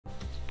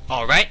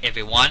Alright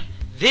everyone,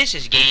 this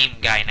is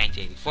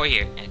GameGuy1984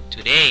 here, and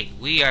today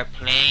we are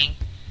playing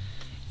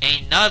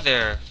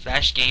another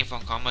flash game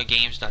from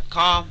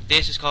CarmelGames.com.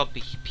 This is called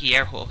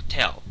Pierre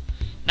Hotel.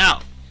 Now,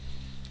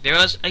 there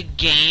was a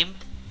game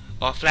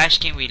or flash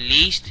game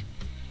released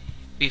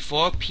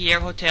before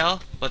Pierre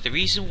Hotel, but the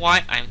reason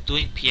why I'm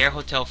doing Pierre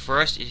Hotel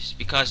first is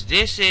because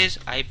this is,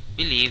 I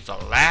believe, the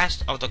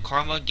last of the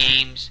Carmel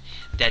games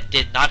that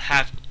did not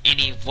have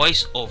any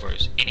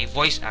voiceovers, any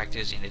voice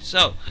actors in it.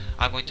 So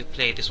I'm going to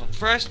play this one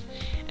first,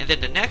 and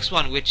then the next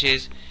one, which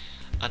is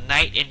A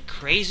Night in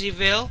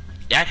Crazyville,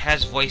 that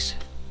has voice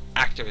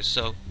actors.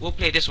 So we'll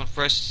play this one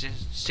first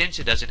since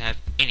it doesn't have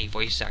any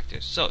voice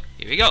actors. So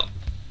here we go.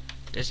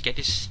 Let's get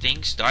this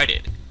thing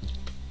started.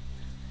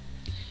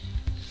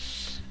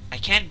 I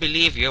can't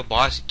believe your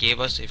boss gave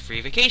us a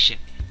free vacation,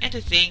 and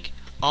to think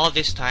all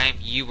this time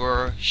you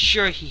were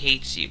sure he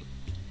hates you.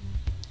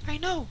 I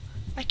know.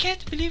 I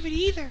can't believe it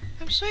either.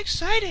 I'm so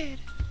excited.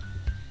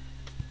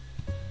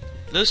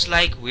 Looks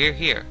like we're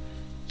here.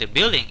 The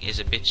building is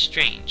a bit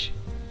strange.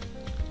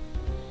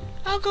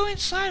 I'll go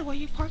inside while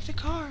you park the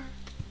car.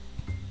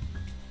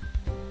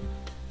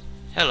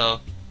 Hello.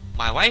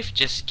 My wife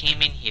just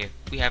came in here.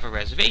 We have a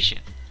reservation.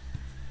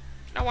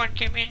 No one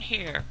came in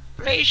here.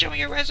 Please show me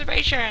your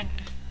reservation.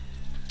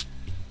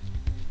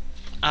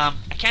 I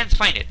can't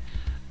find it.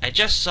 I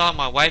just saw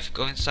my wife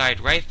go inside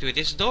right through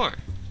this door.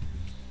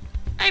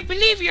 I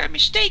believe you are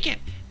mistaken.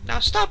 Now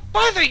stop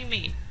bothering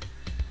me.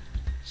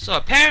 So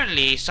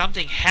apparently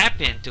something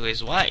happened to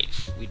his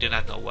wife. We do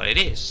not know what it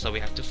is, so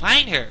we have to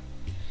find her.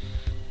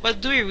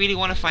 But do we really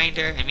want to find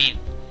her? I mean,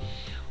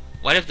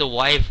 what if the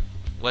wife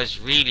was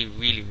really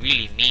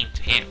mean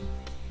to him?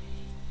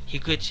 He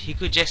could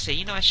just say,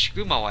 you know what,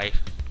 screw my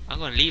wife. I'm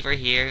gonna leave her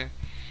here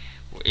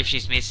if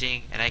she's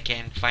missing, and I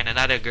can find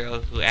another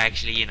girl who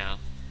actually, you know,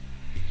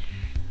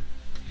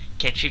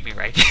 can treat me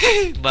right.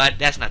 But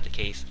that's not the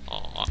case.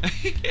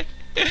 Aww.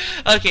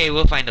 Okay,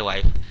 we'll find the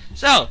wife.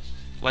 So,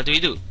 what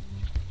do?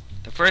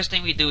 The first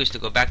thing we do is to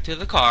go back to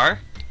the car,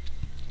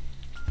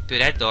 to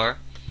that door,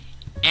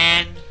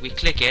 and we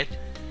click it,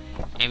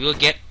 and we'll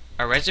get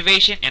a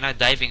reservation and our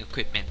diving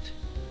equipment.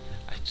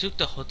 I took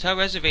the hotel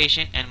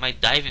reservation and my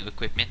diving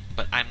equipment,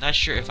 but I'm not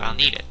sure if I'll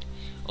need it.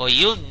 Oh,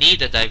 you'll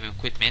need the diving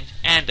equipment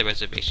and the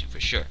reservation for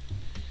sure.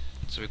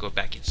 So we go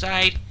back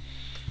inside.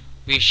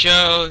 We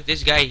show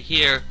this guy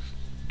here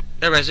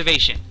the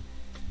reservation.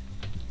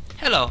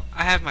 Hello,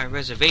 I have my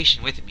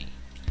reservation with me.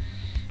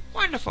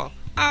 Wonderful.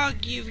 I'll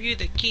give you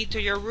the key to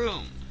your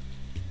room.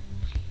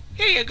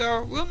 Here you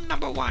go, room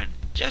number 1.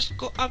 Just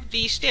go up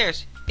these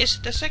stairs. It's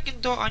the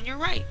second door on your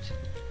right.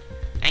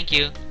 Thank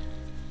you.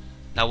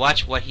 Now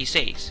watch what he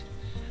says.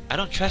 I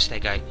don't trust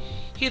that guy.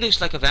 He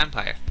looks like a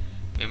vampire.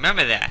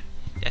 Remember that.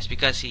 That's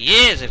because he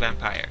is a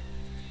vampire.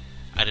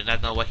 I do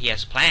not know what he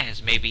has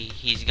plans. Maybe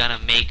he's gonna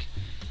make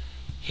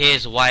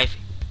his wife,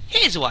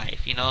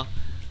 you know,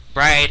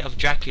 bride of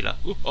Dracula.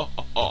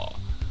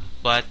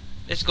 But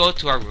let's go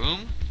to our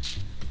room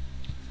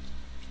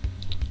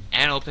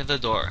and open the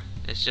door.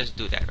 Let's just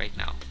do that right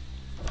now.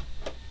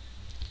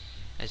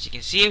 As you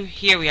can see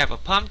here, we have a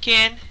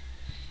pumpkin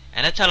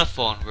and a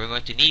telephone. We're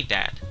going to need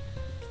that.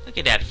 Look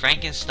at that,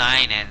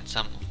 Frankenstein and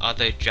some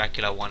other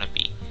Dracula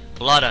wannabe.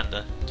 Blood on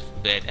the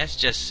bed. That's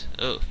just,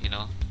 oh, you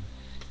know,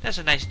 that's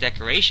a nice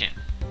decoration.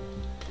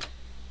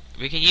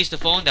 We can use the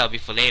phone, that'll be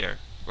for later.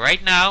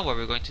 Right now, what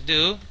we're going to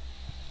do,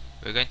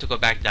 we're going to go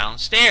back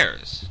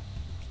downstairs.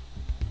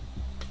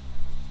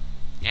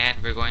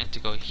 And we're going to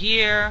go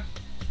here.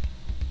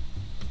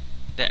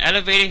 The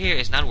elevator here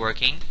is not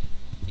working.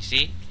 You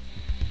see?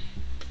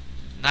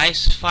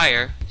 Nice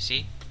fire.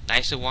 See?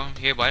 Nice and warm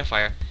here by the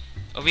fire.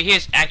 Over here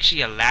is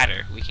actually a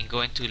ladder we can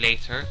go into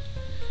later.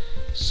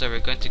 So we're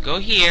going to go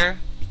here.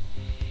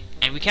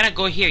 And we cannot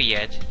go here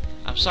yet.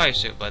 I'm sorry,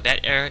 sir, but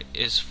that area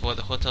is for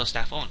the hotel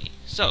staff only.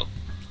 So,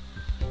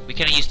 we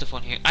cannot use the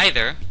phone here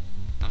either.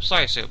 I'm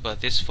sorry, sir,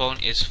 but this phone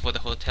is for the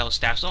hotel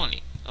staffs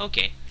only.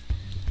 Okay.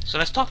 So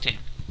let's talk to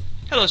him.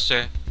 Hello,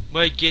 sir.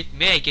 May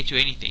I get you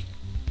anything?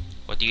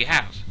 What do you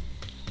have?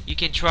 You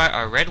can try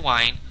our red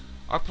wine,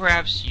 or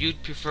perhaps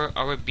you'd prefer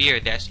our beer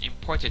that's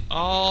imported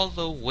all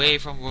the way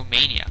from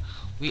Romania.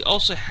 We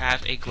also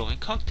have a glowing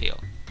cocktail.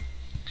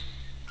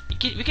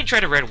 We can try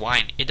the red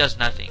wine. It does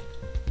nothing.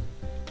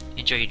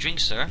 Enjoy your drink,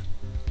 sir.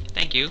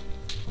 Thank you.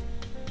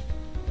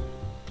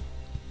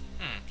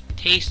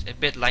 Tastes a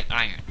bit like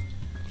iron.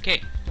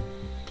 Okay.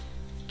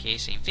 Okay,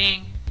 same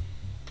thing.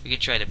 We can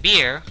try the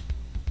beer.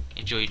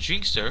 Enjoy your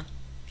drink, sir.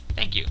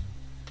 Thank you.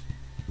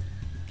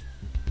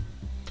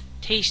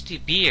 Tasty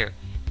beer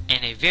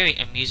and a very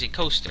amusing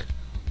coaster.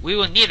 We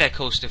will need that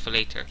coaster for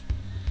later.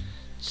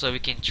 So we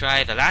can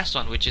try the last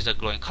one, which is a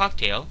glowing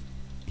cocktail.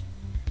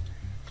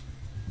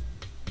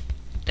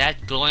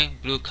 That glowing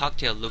blue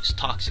cocktail looks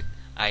toxic.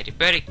 I'd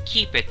better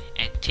keep it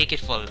and take it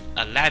for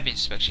a lab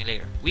inspection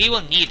later. We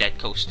will need that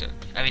coaster.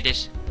 I mean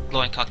this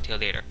glowing cocktail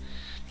later.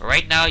 But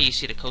right now you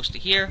see the coaster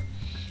here.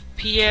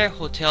 Pierre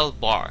Hotel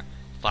Bar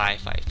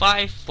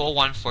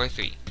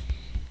 555-4143.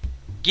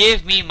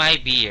 Give me my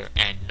beer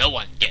and no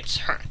one gets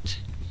hurt.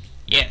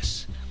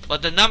 Yes,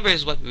 but the number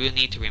is what we will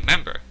need to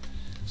remember.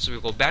 So we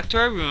go back to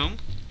our room,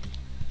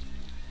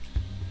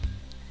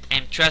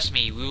 and trust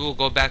me, we will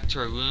go back to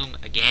our room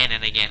again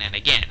and again and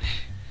again.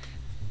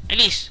 At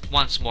least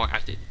once more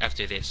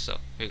after this. So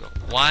here we go.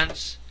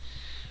 Once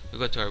we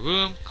go to our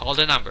room, call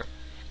the number.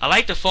 I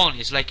like the phone.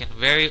 It's like a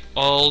very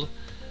old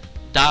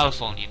dial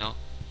phone, you know.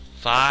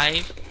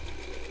 5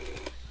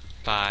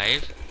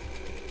 5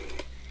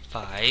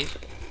 5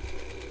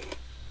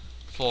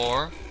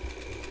 4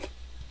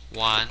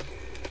 1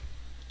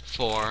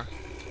 4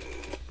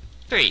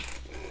 3.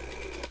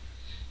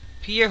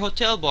 Pierre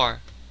Hotel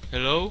Bar.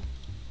 Hello?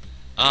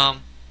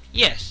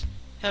 Yes.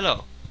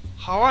 Hello.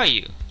 How are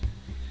you?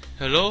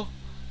 Hello?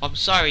 I'm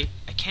sorry,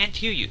 I can't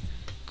hear you.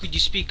 Could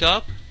you speak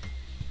up?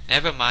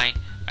 Never mind.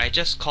 I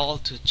just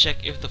called to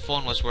check if the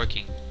phone was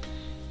working.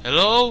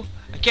 Hello?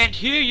 I can't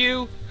hear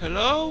you.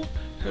 Hello?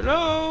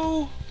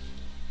 Hello?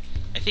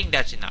 I think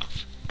that's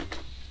enough.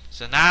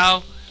 So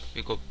now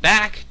we go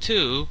back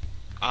to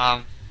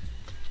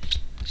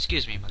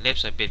excuse me, my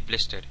lips are a bit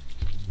blistered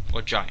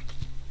or dry.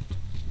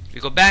 We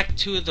go back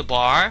to the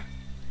bar,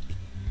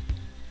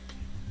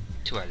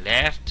 to our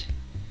left,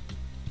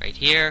 right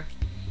here.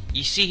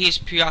 You see he's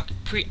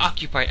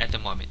preoccupied at the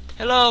moment.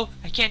 Hello,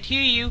 I can't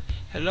hear you.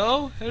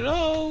 Hello,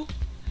 hello.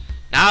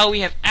 Now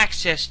we have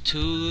access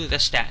to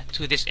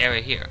to this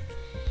area here.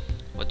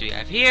 What do we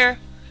have here?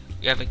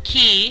 We have a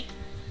key,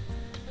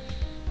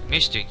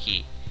 mystery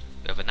key.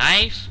 We have a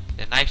knife.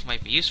 The knife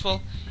might be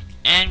useful.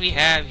 And we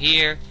have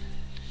here,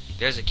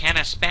 there's a can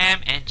of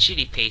Spam and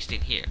chili paste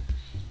in here.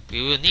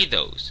 We will need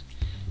those.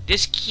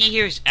 This key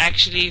here is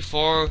actually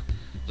for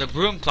the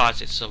broom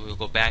closet. So we'll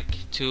go back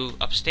to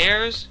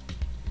upstairs.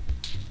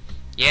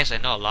 Yes, I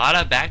know, a lot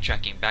of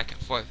backtracking back and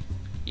forth.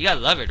 You gotta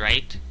love it,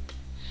 right?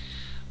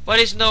 But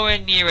it's nowhere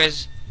near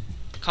as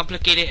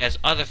complicated as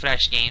other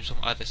Flash games from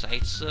other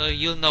sites, so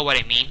you'll know what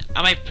I mean.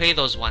 I might play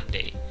those one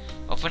day.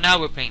 But for now,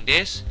 we're playing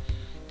this.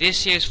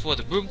 This here is for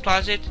the broom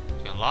closet.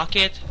 We unlock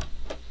it.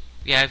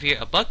 We have here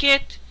a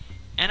bucket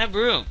and a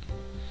broom.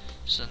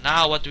 So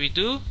now what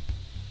do?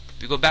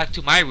 We go back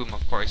to my room,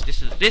 of course.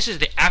 This is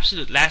the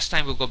absolute last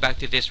time we'll go back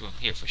to this room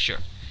here for sure.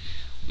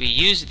 We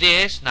use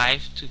this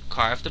knife to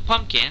carve the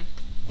pumpkin.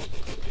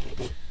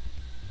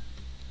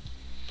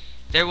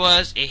 There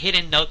was a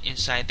hidden note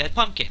inside that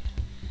pumpkin.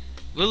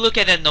 We'll look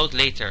at that note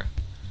later.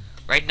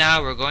 Right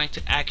now we're going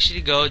to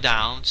actually go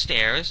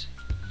downstairs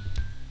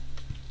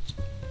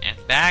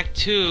and back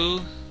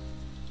to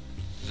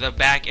the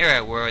back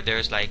area where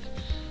there's like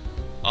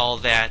all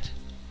that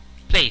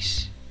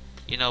place,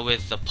 you know,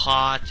 with the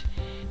pot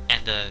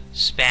and the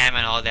Spam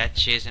and all that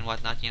cheese and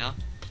whatnot, you know.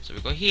 So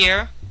we go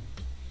here,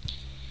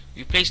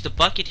 we place the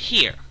bucket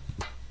here,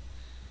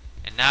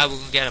 and now we're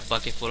gonna get a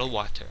bucket full of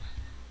water.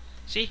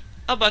 See?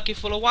 A bucket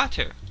full of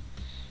water.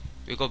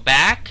 We go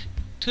back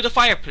to the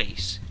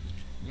fireplace.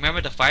 Remember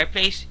the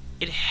fireplace?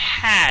 It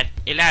had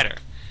a ladder.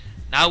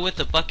 Now with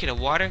the bucket of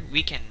water,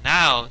 we can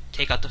now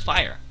take out the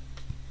fire.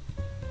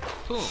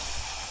 Boom.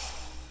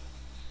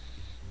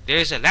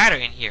 There's a ladder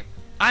in here.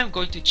 I'm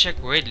going to check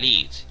where it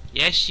leads.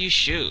 Yes, you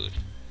should.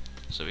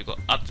 So we go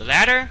up the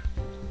ladder.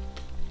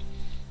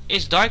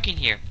 It's dark in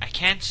here. I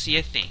can't see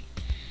a thing.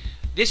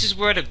 This is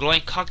where the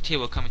glowing cocktail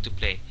will come into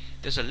play.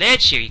 There's a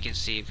ledge here, you can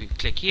see. If we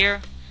click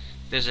here,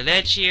 there's a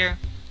ledge here.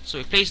 So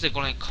we place the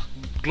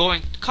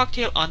glowing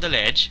cocktail on the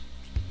ledge.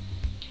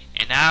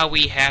 And now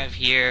we have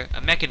here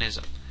a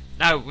mechanism.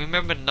 Now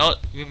remember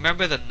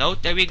the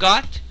note that we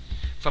got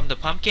from the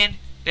pumpkin?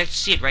 Let's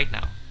see it right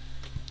now.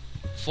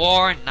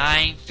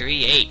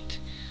 4938.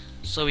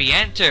 So we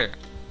enter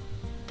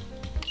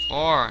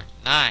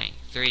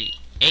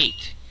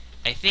 4938.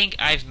 I think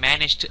I've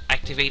managed to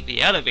activate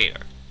the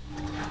elevator.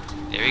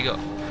 There we go.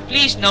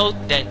 Please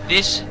note that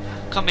this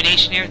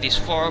combination here, this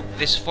four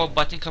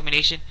button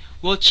combination,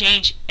 will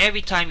change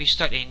every time you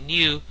start a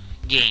new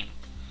game.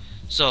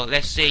 So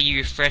let's say you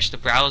refresh the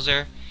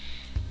browser.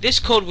 This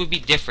code will be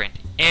different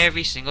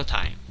every single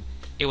time.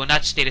 It will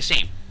not stay the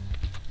same.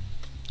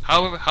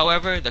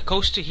 However, the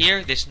coaster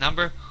here, this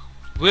number,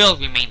 will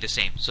remain the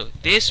same. So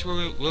this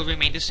will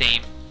remain the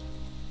same.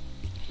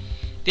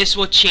 This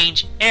will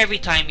change every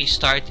time you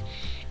start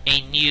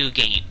a new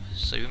game.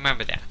 So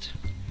remember that.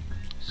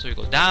 So we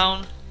go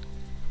down.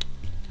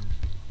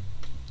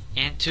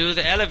 Into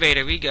the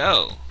elevator we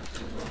go.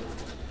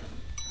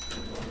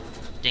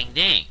 Ding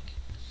ding.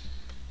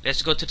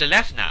 Let's go to the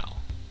left now.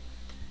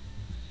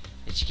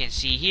 As you can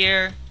see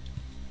here,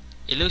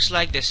 it looks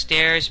like the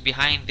stairs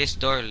behind this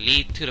door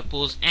lead to the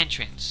pool's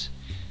entrance.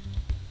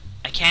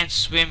 I can't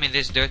swim in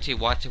this dirty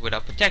water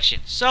without protection,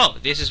 so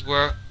this is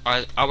where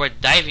our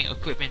diving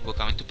equipment will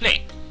come into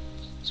play.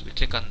 So we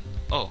click on,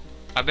 oh,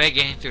 I better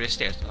get in through the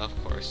stairs, of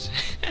course.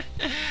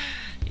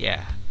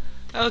 Yeah.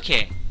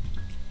 Okay.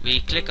 We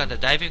click on the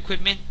diving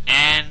equipment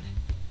and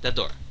the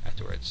door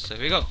afterwards. So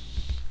here we go.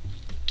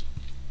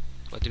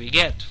 What do we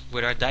get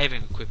with our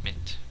diving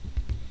equipment?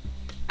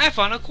 I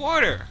found a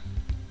quarter.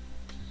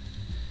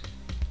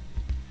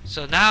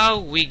 So now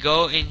we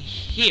go in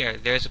here.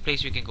 There's a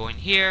place we can go in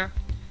here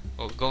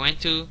or go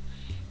into.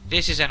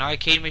 This is an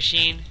arcade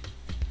machine.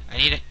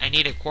 I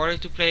need a quarter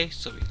to play,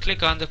 so we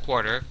click on the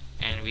quarter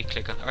and we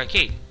click on the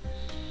arcade.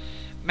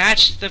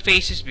 Match the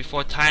faces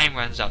before time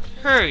runs out.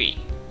 Hurry!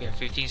 We have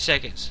 15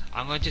 seconds.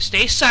 I'm going to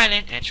stay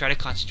silent and try to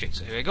concentrate.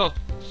 So here we go.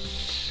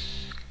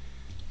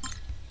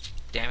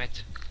 Damn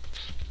it.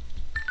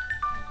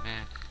 Oh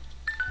man.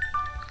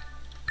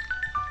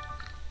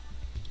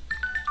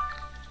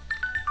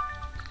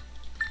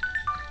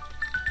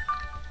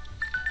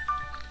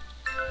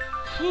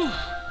 Whew.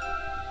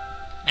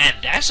 Man,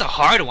 that's a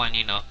hard one,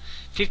 you know.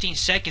 15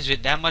 seconds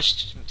with that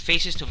much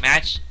faces to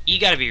match. You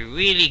gotta be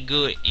really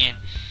good in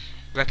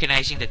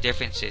recognizing the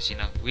differences, you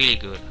know. Really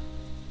good.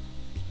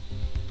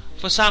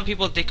 For some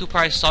people, they could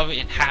probably solve it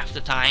in half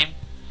the time,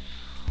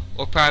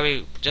 or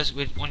probably just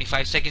with only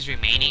 5 seconds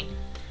remaining.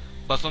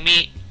 But for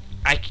me,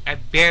 I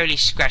barely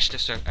scratch the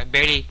surface. I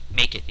barely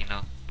make it, you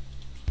know.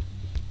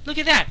 Look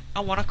at that! I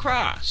want to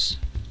cross.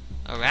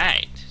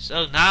 Alright,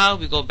 so now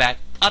we go back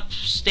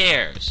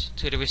upstairs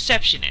to the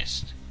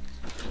receptionist,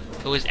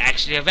 who is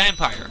actually a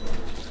vampire.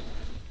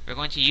 We're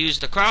going to use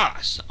the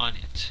cross on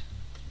it.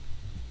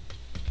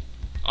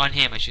 On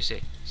him, I should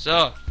say.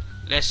 So,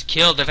 let's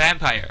kill the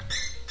vampire.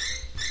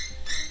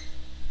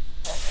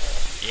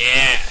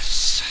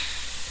 Yes!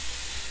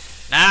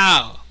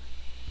 Now,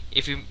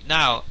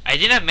 I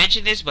did not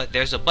mention this, but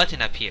there's a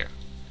button up here.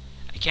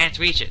 I can't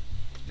reach it.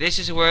 This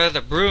is where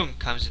the broom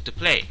comes into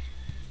play.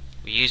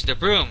 We use the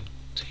broom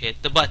to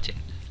hit the button.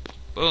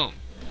 Boom.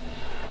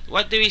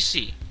 What do we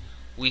see?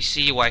 We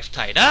see your wife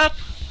tied up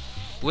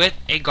with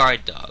a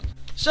guard dog.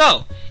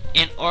 So,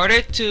 in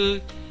order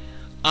to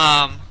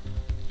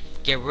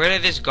get rid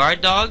of this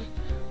guard dog,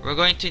 we're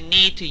going to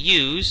need to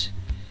use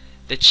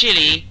the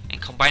chili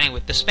and combine it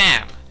with the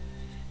spam.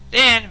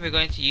 Then we're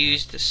going to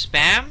use the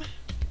spam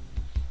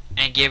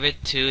and give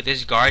it to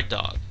this guard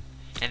dog,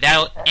 and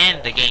that'll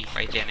end the game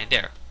right then and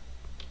there.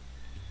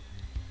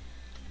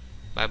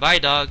 Bye bye,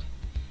 dog.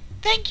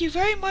 Thank you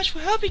very much for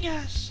helping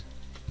us.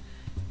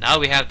 Now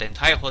we have the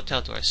entire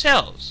hotel to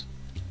ourselves.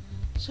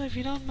 So if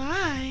you don't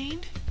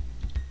mind.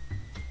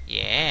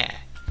 Yeah,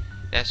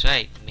 that's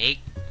right. Make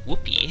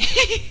whoopee.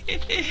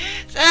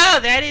 So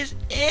that is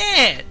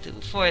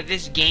it For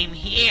this game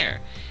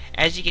here.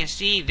 As you can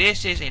see,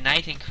 this is a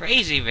night in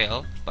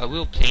Crazyville, but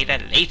we'll play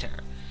that later.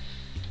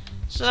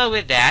 So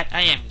with that,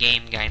 I am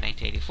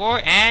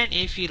GameGuy1984, and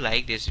if you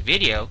like this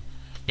video,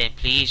 then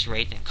please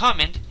rate and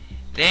comment.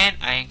 Then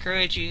I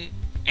encourage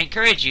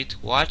you to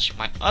watch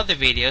my other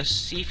videos,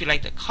 see if you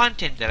like the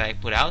content that I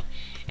put out,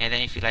 and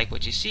then if you like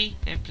what you see,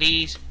 then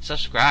please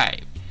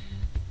subscribe.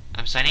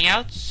 I'm signing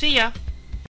out. See ya!